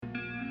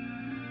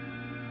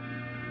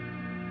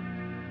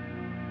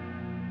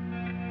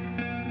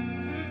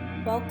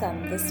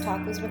Welcome. This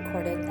talk was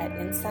recorded at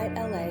Insight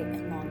LA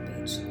in Long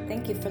Beach.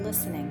 Thank you for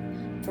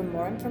listening. For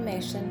more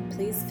information,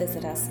 please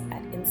visit us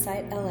at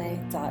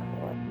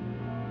insightla.org.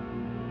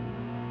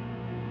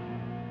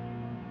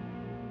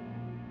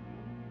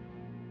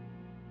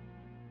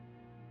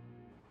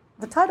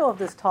 The title of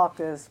this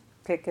talk is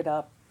Pick It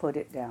Up, Put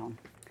It Down.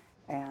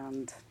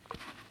 And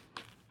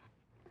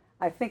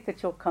I think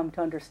that you'll come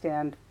to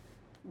understand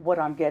what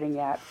I'm getting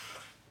at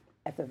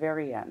the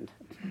very end.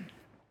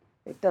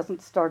 It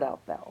doesn't start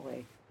out that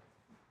way.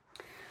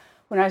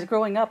 When I was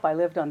growing up, I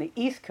lived on the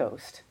East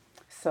Coast,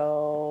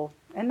 and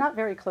not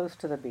very close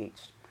to the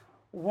beach.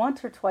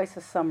 Once or twice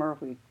a summer,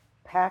 we'd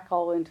pack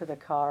all into the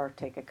car,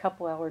 take a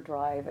couple-hour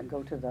drive, and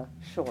go to the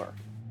shore.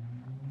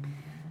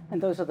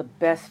 And those are the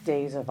best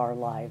days of our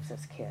lives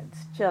as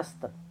kids,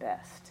 just the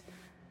best.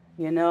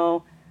 You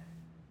know,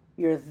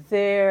 you're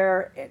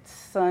there, it's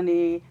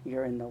sunny,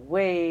 you're in the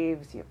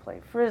waves, you play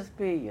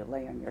frisbee, you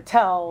lay on your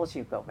towels,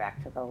 you go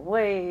back to the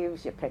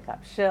waves, you pick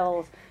up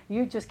shells.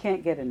 You just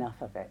can't get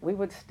enough of it. We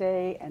would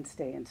stay and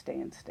stay and stay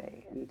and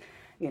stay. And,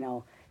 you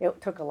know,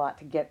 it took a lot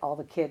to get all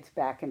the kids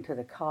back into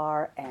the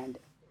car, and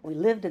we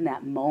lived in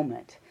that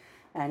moment.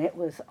 And it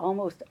was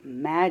almost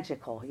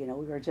magical. You know,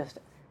 we were just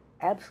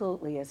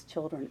absolutely, as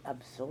children,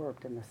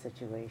 absorbed in the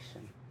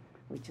situation.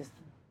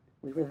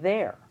 We were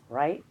there,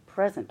 right?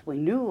 Present. We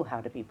knew how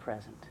to be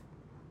present.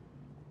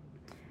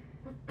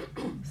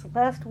 So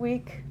last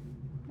week,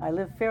 I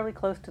lived fairly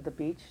close to the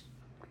beach.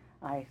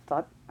 I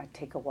thought I'd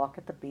take a walk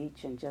at the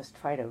beach and just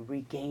try to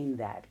regain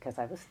that, because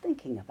I was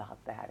thinking about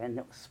that, and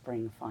it was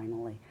spring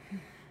finally.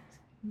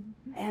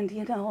 And,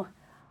 you know,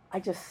 I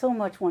just so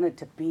much wanted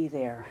to be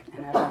there.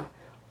 And as I'm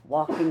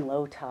walking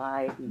low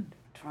tide and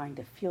trying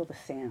to feel the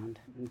sand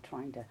and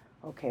trying to,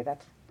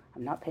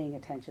 I'm not paying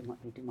attention,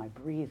 let me do my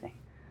breathing.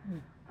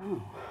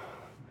 Oh,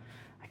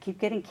 I keep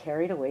getting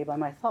carried away by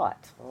my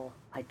thoughts. Well,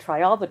 I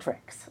try all the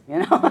tricks, you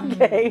know,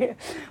 okay?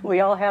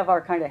 We all have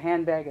our kind of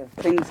handbag of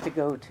things to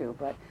go to,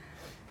 but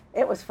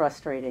it was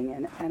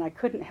frustrating, and I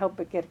couldn't help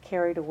but get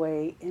carried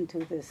away into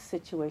this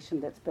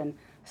situation that's been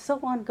so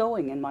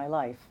ongoing in my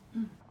life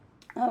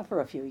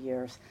for a few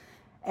years.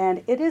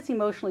 And it is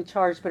emotionally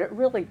charged, but it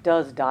really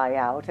does die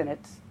out, and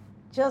it's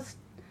just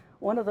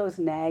one of those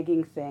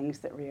nagging things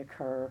that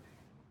reoccur.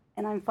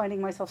 And I'm finding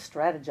myself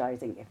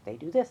strategizing. If they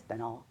do this, then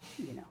I'll,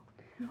 you know.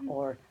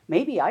 Or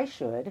maybe I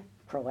should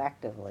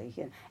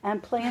proactively,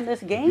 and playing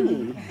this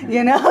game,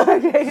 you know.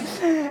 Okay.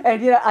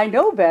 And, you know, I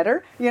know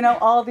better, you know,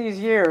 all these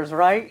years,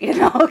 right? You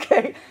know,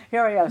 okay,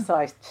 here I am.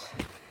 So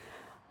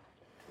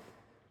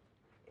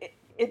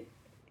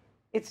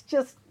it's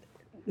just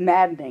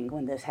maddening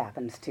when this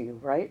happens to you,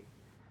 right?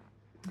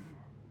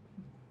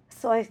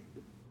 So I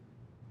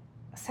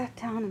sat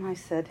down and I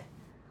said,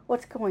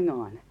 what's going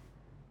on?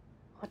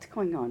 What's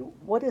going on?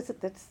 What is it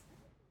that's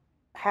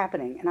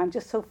happening? And I'm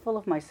just so full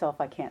of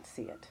myself, I can't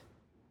see it.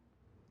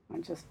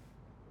 I'm just,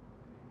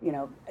 you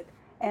know,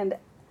 and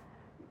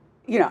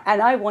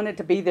I wanted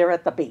to be there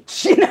at the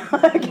beach, you know,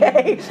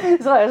 okay?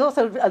 So I was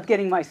also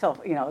getting myself,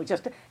 you know,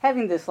 just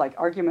having this, like,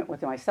 argument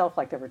with myself,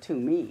 like there were two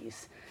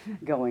me's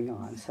going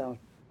on. So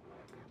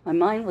my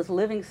mind was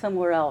living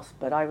somewhere else,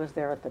 but I was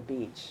there at the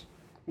beach.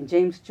 And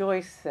James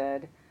Joyce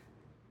said,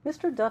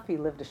 Mr. Duffy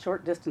lived a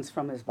short distance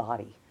from his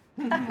body.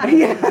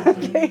 Yeah,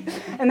 okay.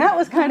 And that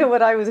was kind of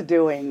what I was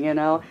doing, you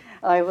know.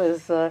 I've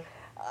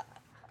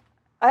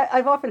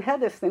often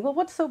had this thing, well,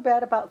 what's so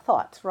bad about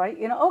thoughts, right?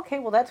 You know, okay,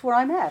 well, that's where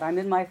I'm at. I'm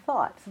in my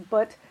thoughts.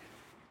 But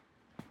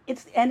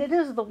it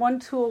is the one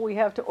tool we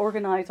have to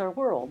organize our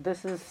world.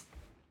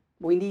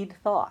 We need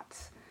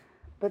thoughts.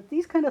 But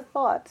these kind of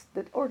thoughts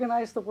that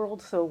organize the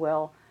world so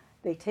well,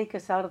 they take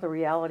us out of the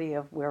reality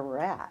of where we're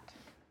at.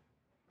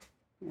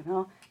 You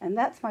know, and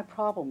that's my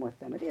problem with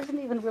them. It isn't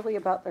even really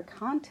about their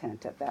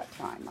content at that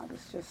time. I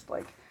was just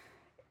like,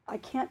 I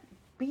can't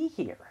be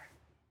here.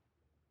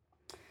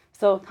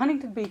 So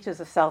Huntington Beach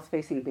is a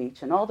south-facing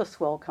beach, and all the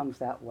swell comes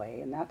that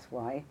way, and that's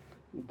why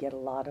you get a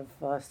lot of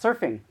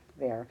surfing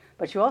there.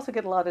 But you also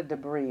get a lot of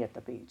debris at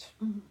the beach.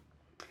 Mm-hmm.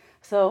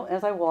 So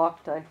as I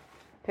walked, I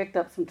picked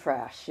up some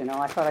trash. You know,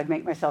 I thought I'd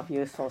make myself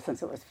useful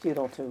since it was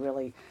futile to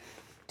really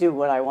do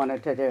what I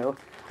wanted to do.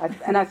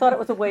 And I thought it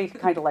was a way to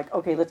kind of like,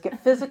 okay, let's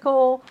get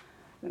physical,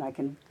 and I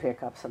can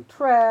pick up some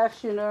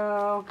trash, you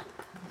know.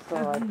 So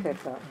I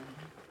picked up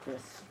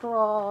this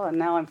straw, and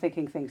now I'm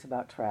thinking things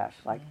about trash.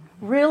 Like,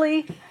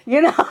 really?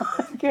 You know,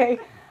 okay,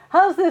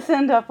 how's this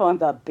end up on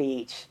the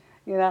beach?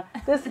 You know,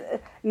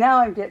 now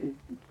I'm getting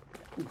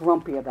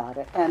grumpy about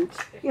it. And,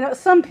 you know,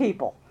 some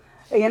people,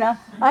 you know,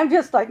 I'm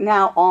just like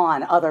now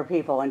on other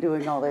people and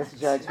doing all this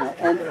judgment.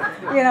 And,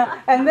 you know,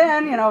 and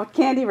then, you know,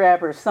 candy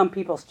wrappers, some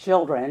people's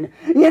children,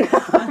 you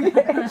know.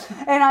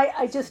 And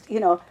I just, you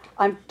know,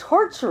 I'm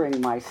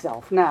torturing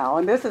myself now.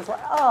 And this is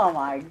like, oh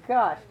my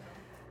gosh,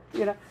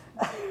 you know.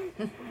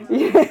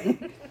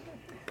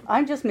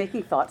 I'm just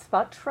making thoughts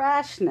about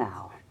trash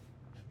now.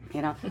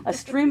 You know, a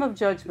stream of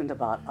judgment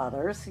about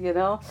others, you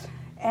know.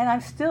 And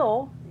I'm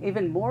still,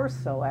 even more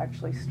so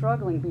actually,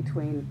 struggling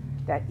between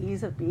that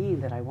ease of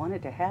being that I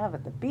wanted to have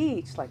at the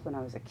beach, like when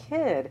I was a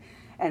kid,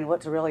 and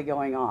what's really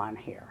going on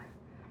here.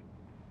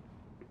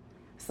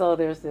 So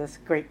there's this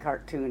great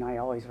cartoon I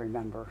always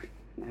remember.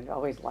 I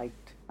always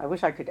liked. I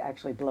wish I could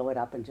actually blow it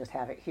up and just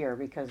have it here,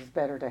 because it's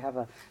better to have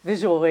a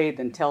visual aid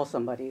than tell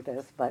somebody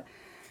this. But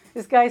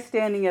this guy's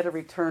standing at a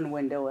return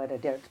window at a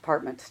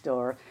department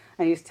store,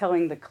 and he's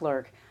telling the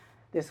clerk,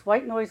 this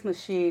white noise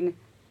machine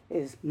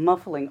is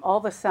muffling all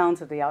the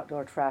sounds of the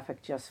outdoor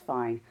traffic just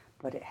fine,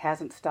 but it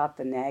hasn't stopped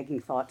the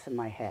nagging thoughts in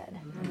my head.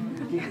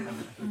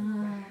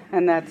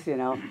 And that's,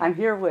 I'm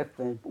here with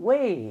the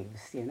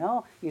waves,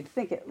 You'd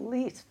think at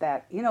least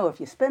that, if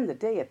you spend the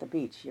day at the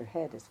beach, your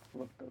head is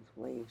full of those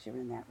waves, you're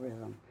in that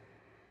rhythm.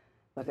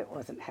 But it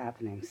wasn't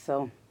happening.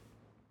 So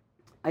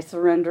I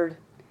surrendered,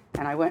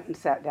 and I went and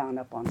sat down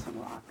up on some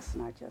rocks,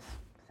 and I just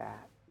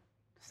sat,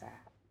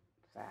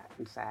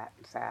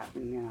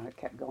 and it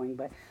kept going.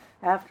 But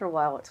after a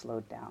while, it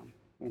slowed down.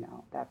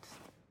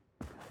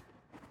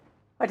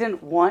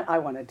 I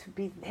wanted to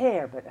be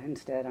there, but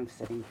instead I'm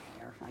sitting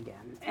here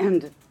again.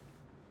 And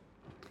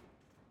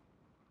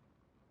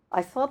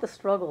I saw the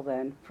struggle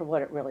then for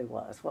what it really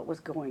was, what was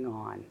going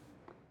on.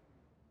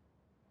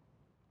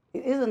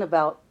 It isn't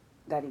about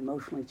that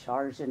emotionally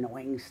charged,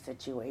 annoying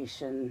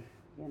situation,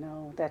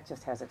 that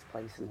just has its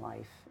place in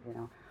life,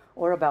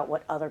 or about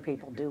what other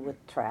people do with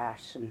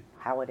trash and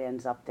how it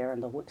ends up there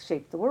and the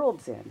shape the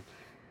world's in.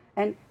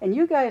 And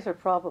you guys are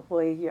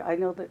probably, I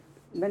know that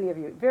many of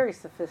you are very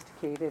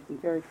sophisticated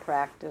and very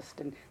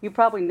practiced, and you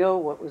probably know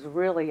what was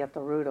really at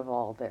the root of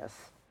all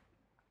this.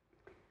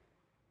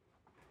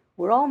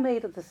 We're all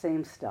made of the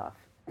same stuff,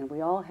 and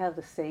we all have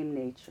the same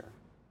nature.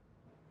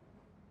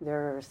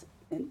 There's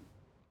an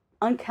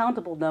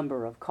uncountable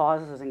number of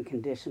causes and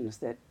conditions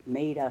that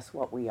made us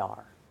what we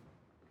are.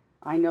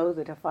 I know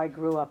that if I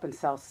grew up in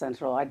South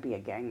Central, I'd be a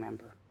gang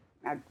member.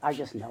 I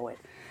just know it,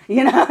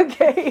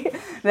 okay?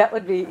 That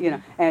would be,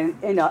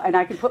 and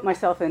I can put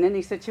myself in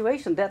any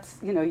situation. That's,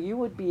 you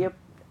would be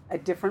a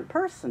different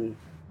person,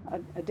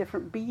 a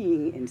different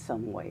being in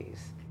some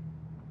ways.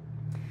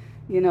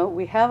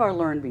 We have our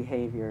learned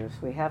behaviors,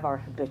 we have our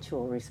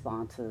habitual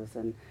responses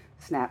and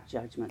snap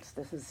judgments.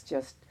 This is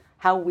just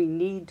how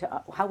we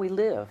how we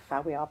live,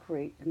 how we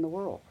operate in the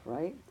world,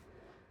 right?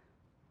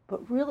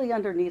 But really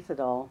underneath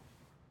it all,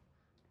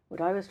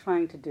 what I was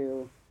trying to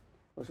do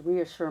was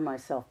reassure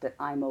myself that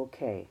I'm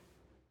okay,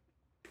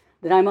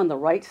 that I'm on the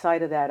right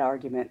side of that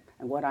argument,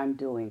 and what I'm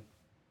doing,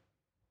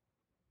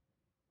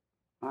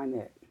 I'm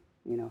it.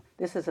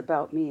 This is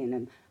about me, and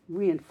I'm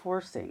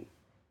reinforcing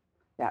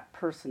that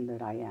person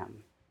that I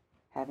am,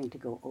 having to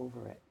go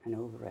over it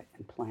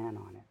and plan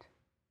on it.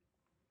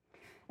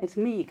 It's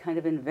me kind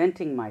of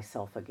inventing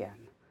myself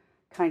again,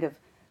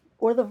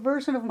 or the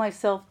version of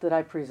myself that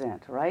I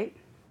present, right?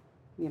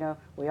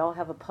 We all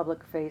have a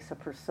public face, a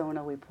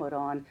persona we put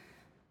on.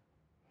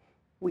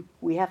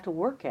 We have to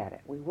work at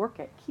it. We work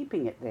at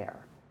keeping it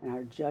there. And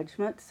our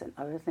judgments and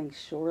other things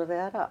shore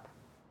that up.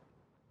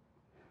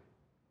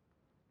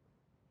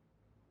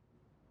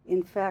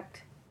 In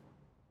fact,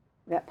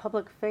 that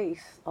public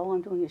face, all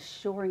I'm doing is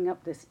shoring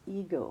up this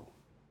ego,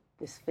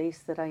 this face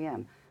that I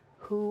am,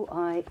 who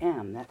I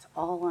am. That's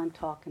all I'm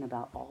talking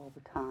about all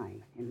the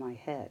time in my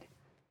head.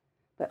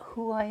 But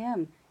who I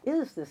am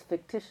is this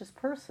fictitious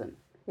person.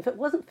 If it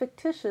wasn't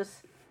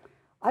fictitious,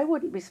 I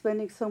wouldn't be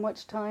spending so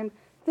much time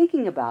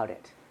thinking about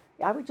it.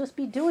 I would just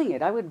be doing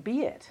it. I would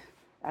be it.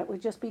 It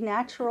would just be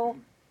natural,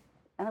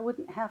 and I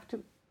wouldn't have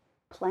to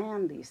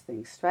plan these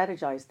things,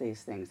 strategize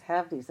these things,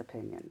 have these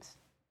opinions.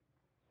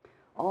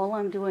 All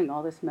I'm doing,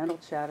 all this mental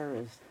chatter,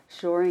 is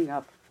shoring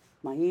up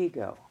my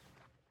ego.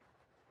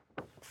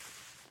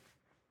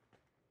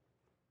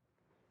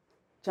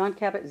 Jon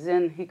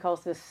Kabat-Zinn, he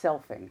calls this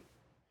selfing.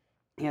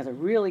 He has a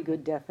really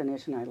good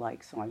definition I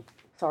like, so I'm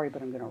sorry,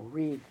 but I'm going to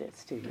read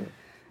this to you.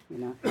 He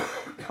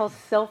calls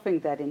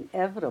selfing that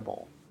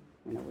inevitable,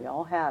 we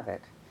all have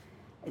it,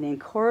 an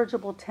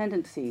incorrigible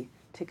tendency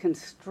to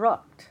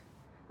construct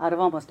out of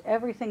almost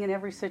everything in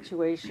every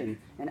situation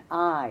an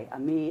I, a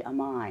me, a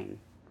mine.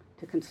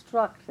 To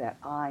construct that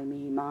I,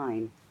 me,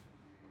 mine.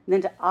 And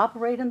then to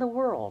operate in the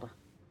world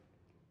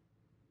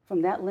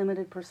from that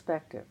limited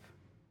perspective,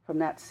 from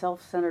that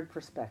self-centered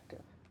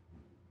perspective.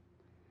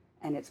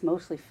 And it's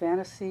mostly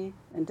fantasy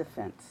and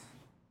defense.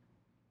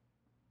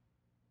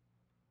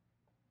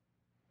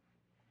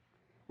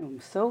 And I'm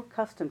so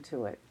accustomed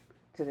to it,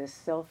 to this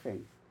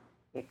selfing.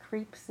 It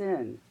creeps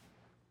in.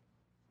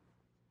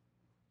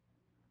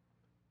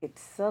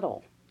 It's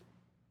subtle.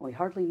 We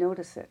hardly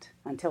notice it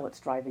until it's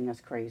driving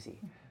us crazy.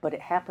 But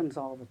it happens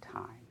all the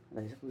time.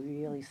 There's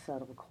really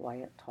subtle,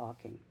 quiet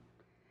talking.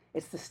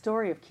 It's the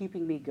story of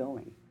keeping me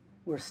going.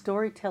 We're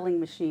storytelling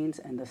machines,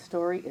 and the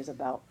story is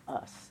about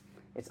us.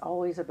 It's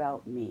always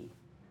about me.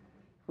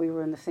 If we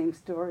were in the same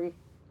story,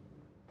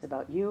 it's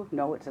about you.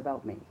 No, it's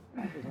about me.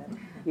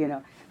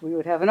 We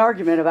would have an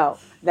argument about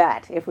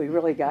that if we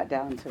really got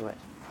down to it.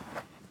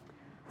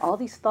 All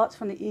these thoughts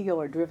from the ego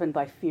are driven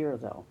by fear,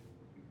 though.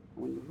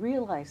 When you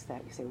realize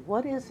that, you say,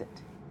 what is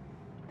it?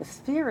 The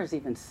fear is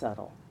even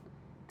subtle.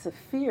 It's a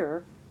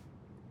fear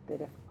that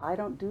if I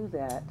don't do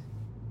that,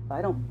 if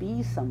I don't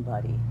be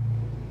somebody,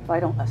 if I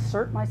don't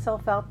assert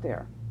myself out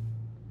there,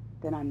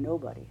 then I'm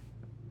nobody.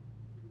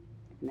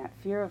 And that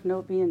fear of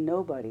being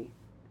nobody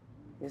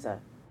is a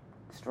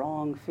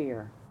strong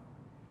fear.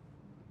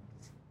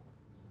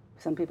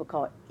 Some people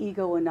call it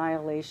ego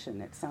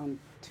annihilation. It sounded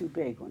too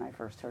big when I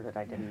first heard it.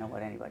 I didn't know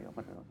what anybody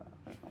would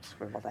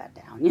scribble that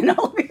down,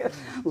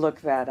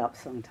 Look that up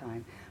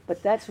sometime.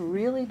 But that's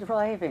really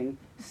driving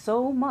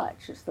so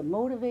much. It's the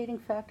motivating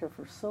factor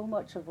for so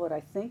much of what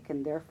I think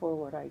and therefore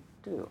what I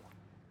do.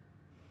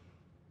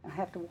 I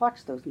have to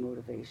watch those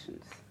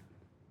motivations.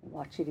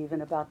 Watch it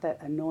even about that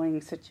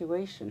annoying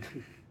situation.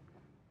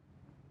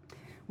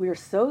 We are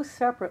so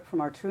separate from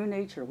our true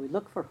nature. We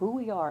look for who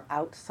we are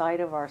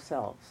outside of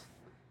ourselves.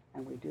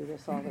 And we do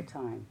this all the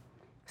time.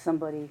 If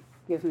somebody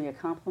gives me a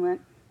compliment,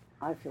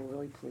 I feel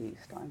really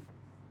pleased.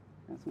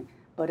 That's me.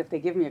 But if they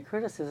give me a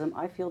criticism,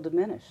 I feel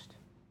diminished.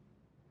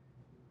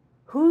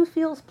 Who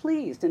feels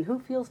pleased and who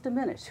feels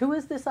diminished? Who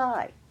is this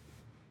I?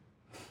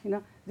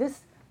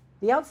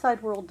 The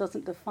outside world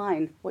doesn't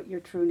define what your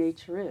true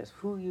nature is,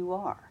 who you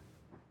are.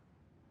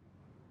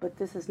 But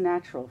this is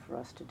natural for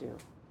us to do.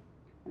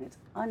 And it's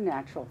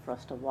unnatural for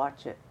us to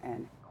watch it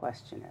and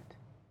question it.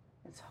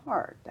 It's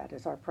hard. That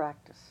is our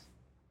practice.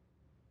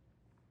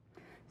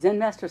 Zen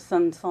Master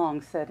Sun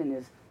Song said in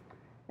his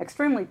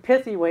extremely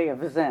pithy way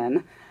of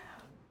Zen,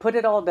 put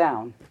it all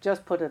down.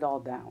 Just put it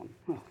all down.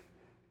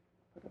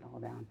 Put it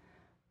all down.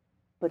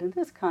 But in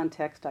this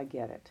context, I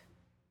get it.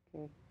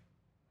 Okay?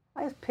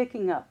 I was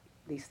picking up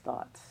these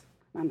thoughts.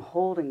 I'm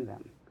holding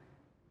them.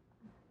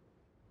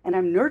 And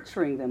I'm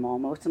nurturing them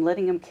almost and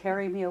letting them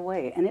carry me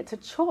away. And it's a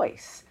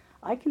choice.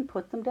 I can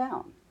put them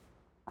down.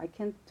 I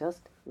can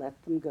just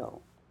let them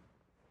go.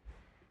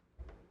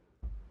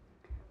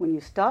 When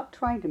you stop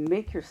trying to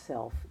make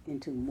yourself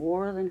into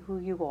more than who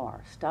you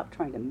are, stop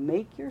trying to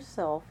make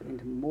yourself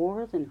into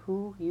more than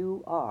who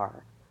you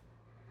are,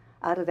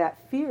 out of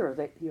that fear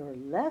that you're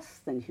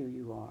less than who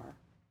you are,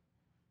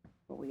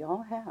 what we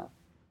all have,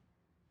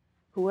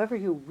 whoever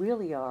you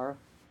really are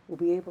will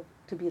be able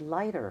to be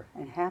lighter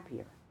and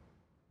happier.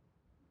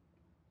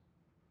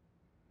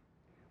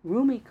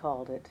 Rumi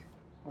called it,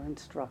 or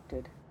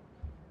instructed,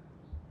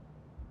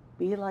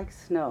 be like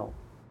snow,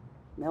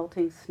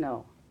 melting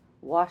snow.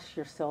 Wash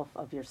yourself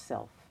of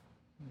yourself.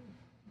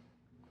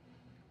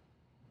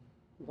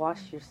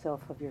 Wash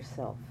yourself of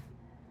yourself.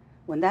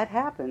 When that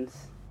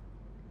happens,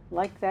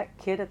 like that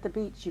kid at the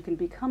beach, you can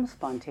become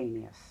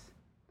spontaneous.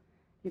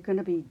 You're going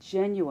to be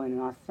genuine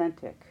and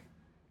authentic.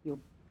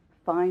 You'll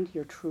find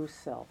your true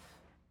self.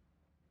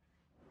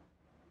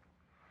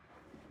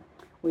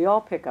 We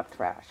all pick up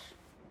trash.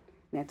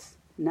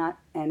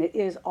 And it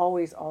is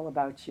always all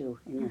about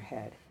you in your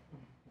head.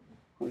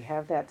 We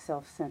have that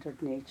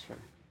self-centered nature.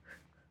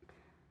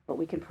 But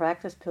we can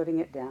practice putting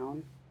it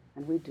down,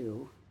 and we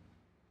do.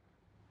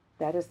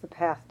 That is the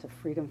path to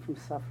freedom from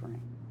suffering.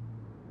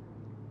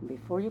 And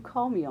before you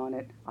call me on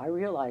it, I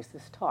realized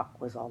this talk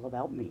was all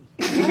about me.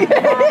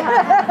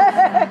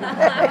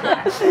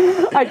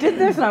 I did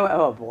this and I went,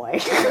 oh boy.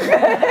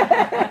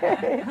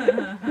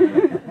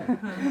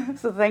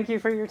 So thank you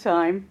for your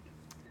time.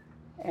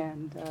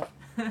 And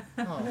thank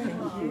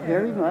you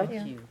very much.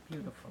 Thank you.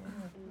 Beautiful.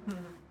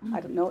 I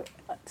don't know,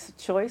 it's a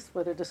choice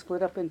whether to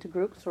split up into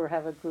groups or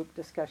have a group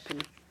discussion.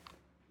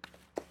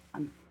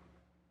 Let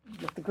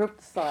the group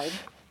decide.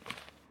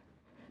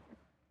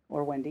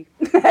 Or Wendy.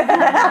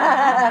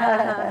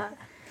 I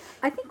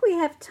think we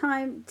have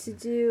time to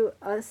do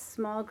a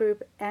small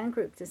group and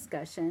group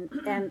discussion.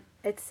 And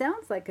it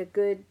sounds like a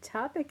good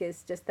topic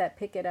is just that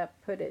pick it up,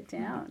 put it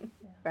down,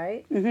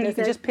 right? Mm-hmm. You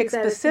can just pick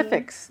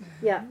specifics.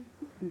 Yeah,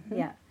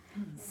 yeah.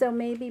 So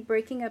maybe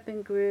breaking up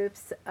in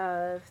groups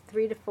of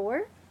 3 to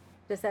 4.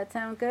 Does that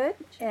sound good?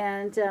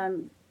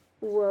 And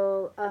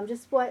we'll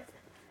just what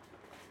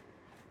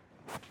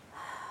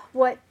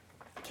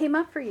came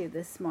up for you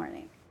this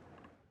morning?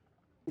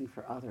 And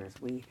for others,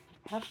 we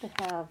have to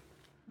have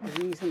a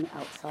reason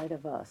outside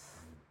of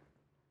us,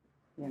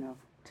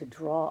 to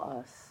draw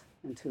us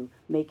and to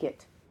make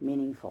it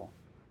meaningful.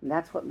 And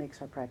that's what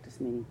makes our practice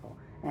meaningful.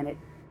 And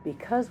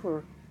because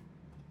we're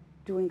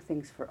doing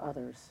things for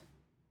others,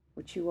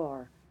 which you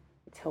are,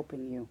 it's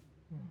helping you.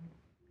 Mm-hmm.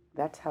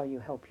 That's how you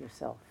help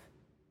yourself.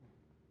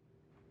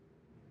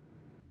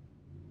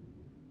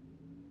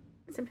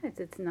 Sometimes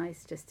it's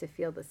nice just to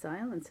feel the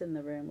silence in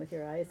the room with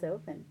your eyes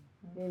open.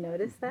 You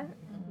notice that?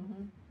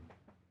 Mm-hmm.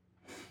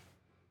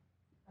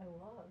 I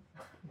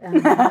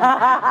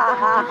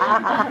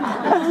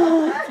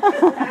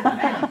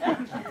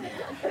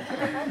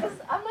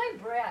I'm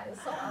like Brad.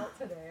 It's so out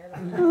today.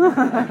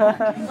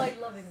 I'm like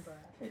loving Brad.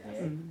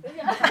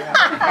 Yeah.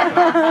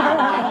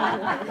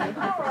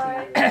 All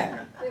right.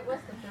 It was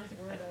the first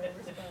word I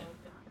ever spelled.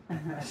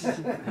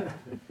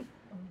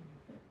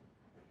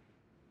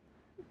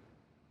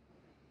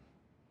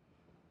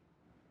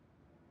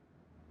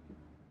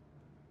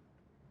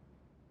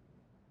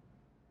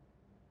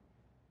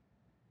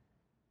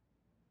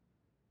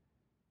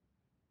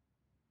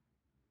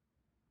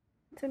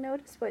 So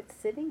notice what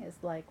sitting is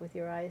like with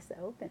your eyes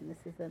open.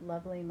 This is a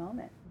lovely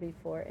moment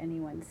before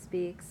anyone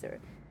speaks or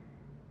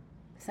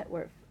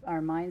where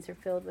our minds are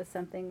filled with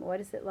something. What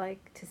is it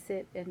like to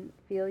sit and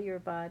feel your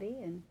body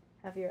and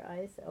have your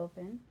eyes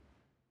open?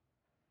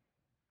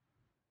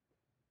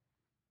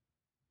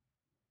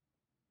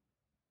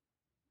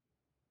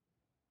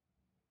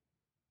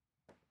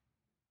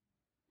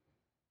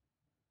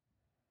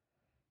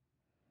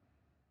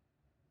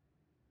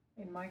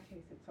 In my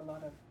case, it's a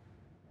lot of,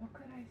 what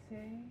could I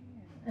say?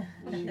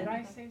 And should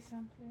I say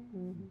something?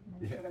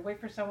 Mm-hmm. Should I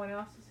wait for someone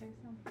else to say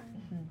something?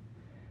 Mm-hmm.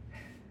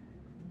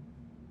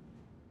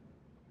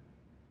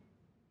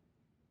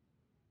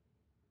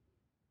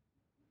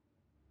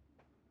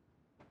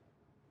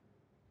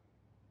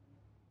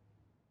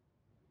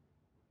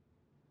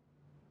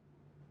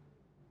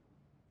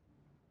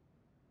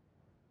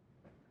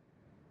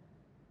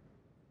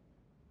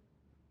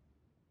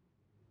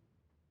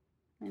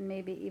 And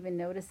maybe even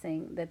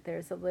noticing that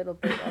there's a little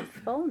bit of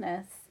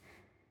fullness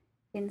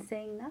in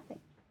saying nothing.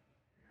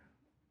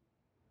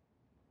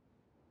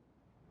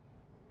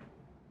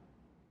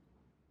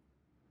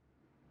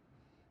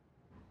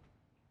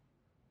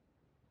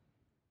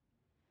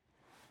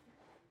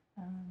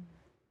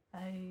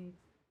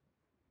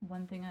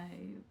 One thing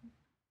I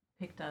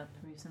picked up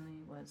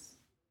recently was,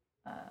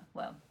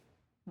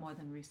 more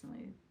than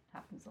recently,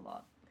 happens a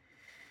lot,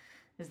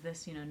 is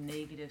this,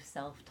 negative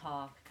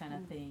self-talk kind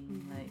of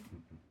thing, like,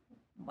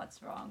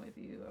 what's wrong with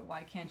you, or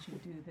why can't you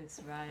do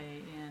this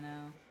right,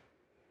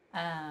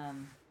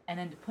 and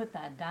then to put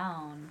that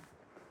down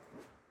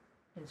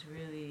is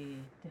really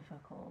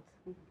difficult.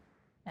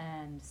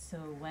 And so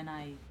when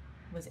I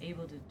was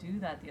able to do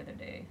that the other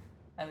day,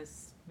 I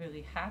was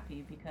really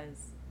happy,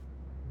 because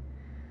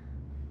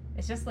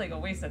it's just like a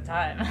waste of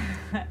time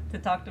to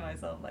talk to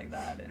myself like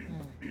that,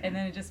 and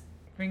then it just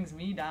brings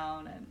me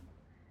down, and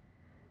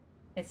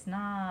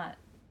I'm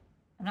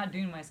not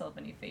doing myself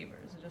any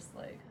favors. It's just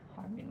like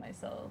harming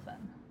myself,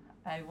 and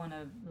I want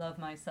to love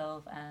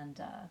myself and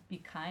be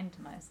kind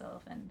to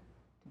myself and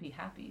to be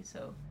happy.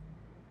 So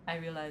I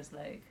realized,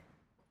 like,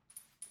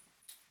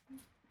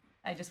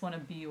 I just want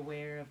to be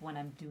aware of when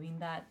I'm doing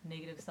that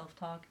negative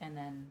self-talk, and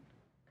then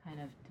kind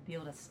of to be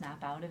able to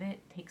snap out of it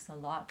takes a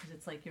lot, because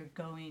it's like you're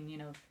going,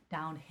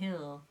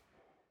 downhill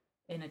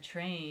in a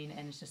train,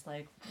 and it's just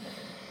like,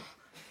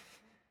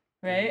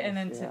 right? Yes, and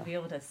then to be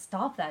able to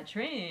stop that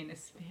train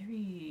is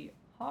very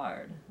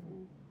hard.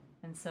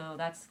 And so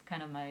that's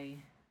kind of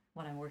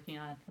what I'm working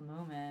on at the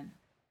moment.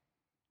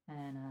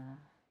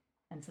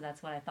 And so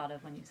that's what I thought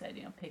of when you said,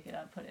 pick it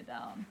up, put it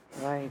down.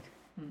 Right.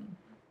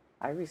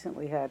 I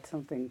recently had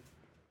something,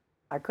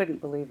 I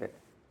couldn't believe it.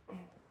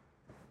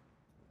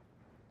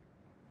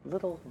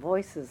 Little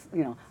voices,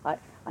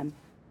 I'm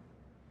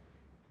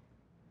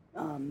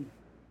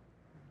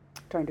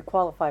trying to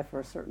qualify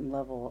for a certain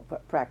level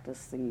of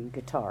practicing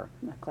guitar,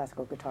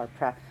 classical guitar,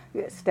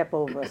 step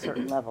over a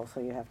certain level, so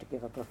you have to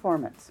give a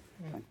performance.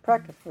 I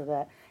practice for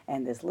that,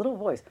 and this little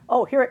voice,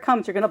 oh, here it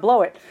comes, you're going to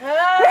blow it.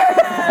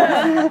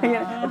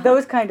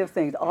 Those kind of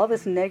things, all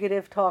this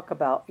negative talk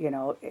about,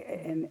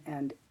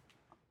 and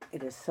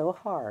it is so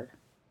hard.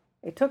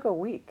 It took a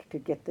week to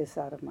get this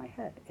out of my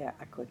head. Yeah,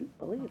 I couldn't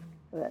believe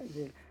that.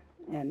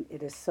 And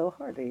it is so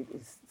hard.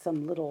 It's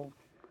some little,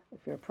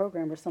 if you're a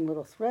programmer, some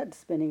little thread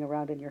spinning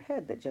around in your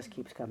head that just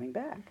keeps coming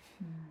back.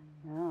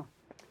 Yeah.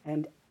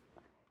 And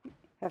you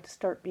have to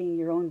start being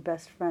your own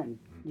best friend.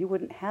 You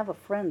wouldn't have a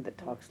friend that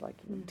talks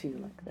like you, to you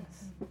like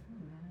this.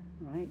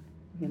 Right?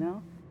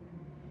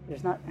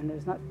 There's not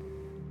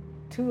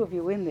two of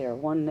you in there,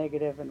 one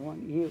negative and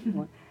one you,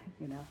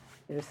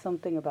 There's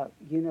something about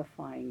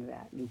unifying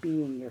that and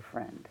being your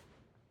friend.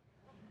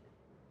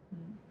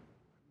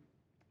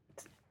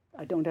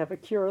 I don't have a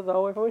cure,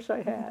 though. I wish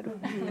I had.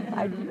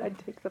 I'd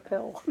take the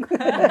pill.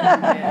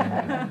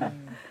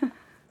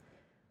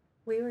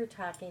 We were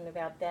talking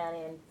about that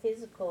in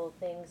physical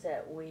things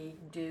that we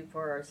do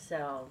for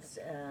ourselves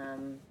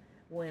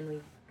when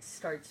we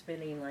start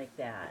spinning like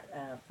that.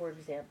 For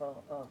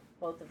example,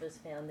 both of us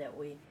found that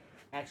we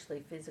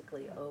actually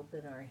physically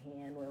open our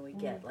hand when we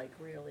get like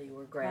really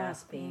we're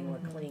grasping,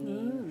 we're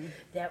clinging,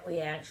 that we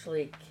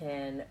actually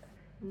can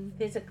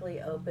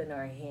physically open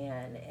our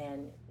hand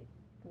and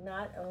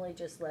not only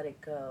just let it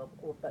go,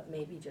 but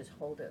maybe just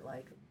hold it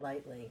like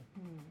lightly.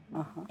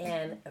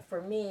 And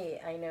for me,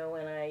 I know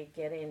when I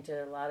get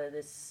into a lot of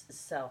this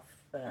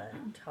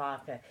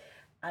self-talk,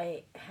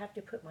 I have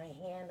to put my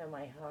hand on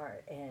my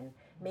heart, and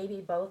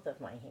maybe both of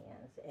my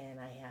hands, and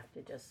I have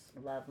to just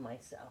love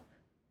myself.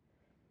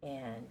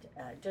 And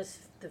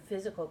just the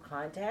physical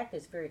contact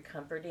is very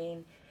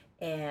comforting,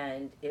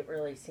 and it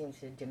really seems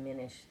to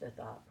diminish the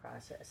thought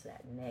process,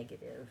 that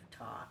negative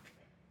talk.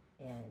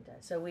 And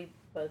so we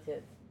both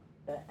have,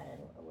 and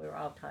we're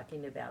all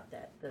talking about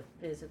that, the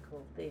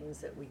physical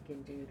things that we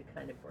can do to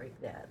kind of break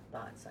that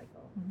thought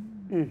cycle.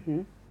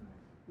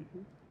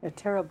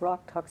 Tara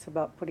Brach talks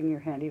about putting your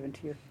hand even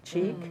to your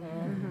cheek,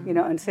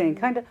 and saying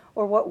kind of,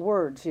 or what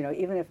words,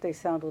 even if they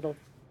sound a little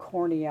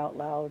corny out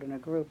loud in a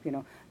group,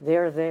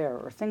 they're there,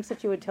 or things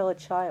that you would tell a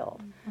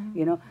child,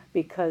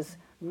 because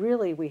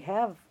really we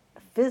have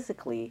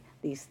physically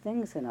these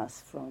things in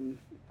us from,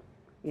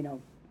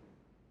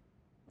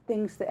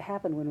 things that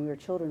happened when we were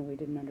children we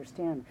didn't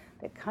understand,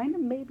 that kind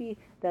of maybe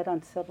that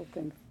unsettled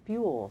thing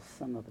fuels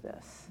some of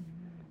this.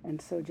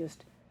 And so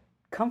just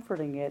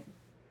comforting it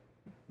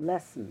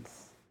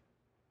lessens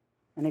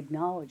and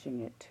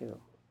acknowledging it too.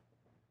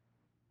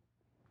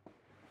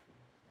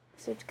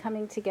 So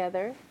coming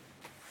together.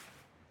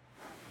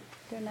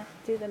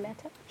 Do the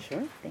metta?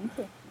 Sure. Thank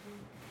you.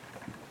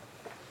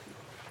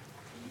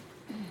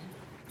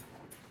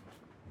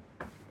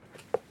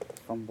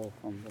 Fumble,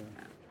 fumble.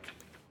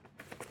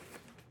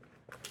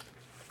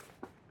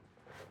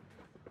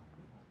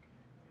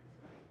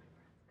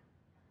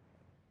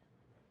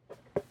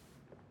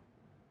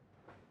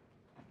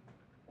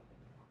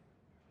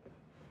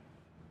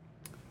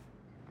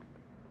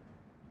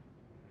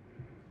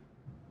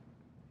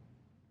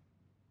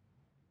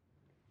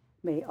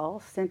 May all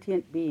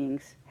sentient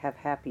beings have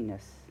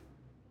happiness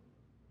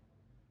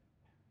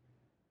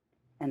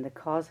and the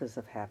causes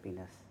of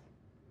happiness.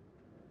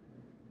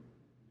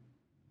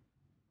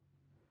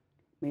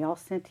 May all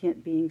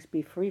sentient beings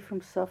be free from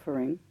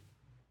suffering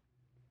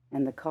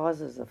and the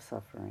causes of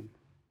suffering.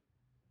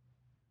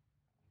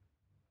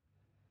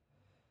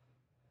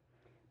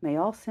 May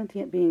all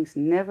sentient beings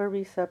never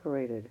be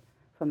separated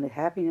from the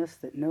happiness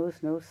that knows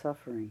no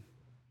suffering.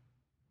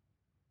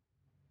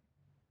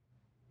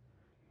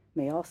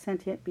 May all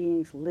sentient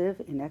beings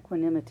live in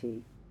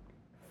equanimity,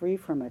 free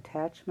from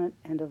attachment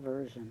and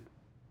aversion.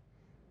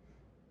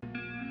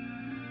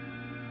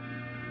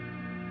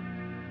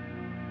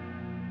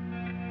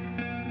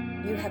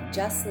 You have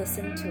just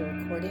listened to a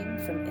recording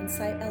from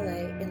Insight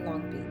LA in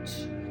Long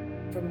Beach.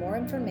 For more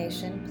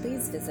information,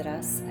 please visit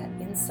us at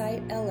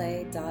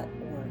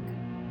insightla.org.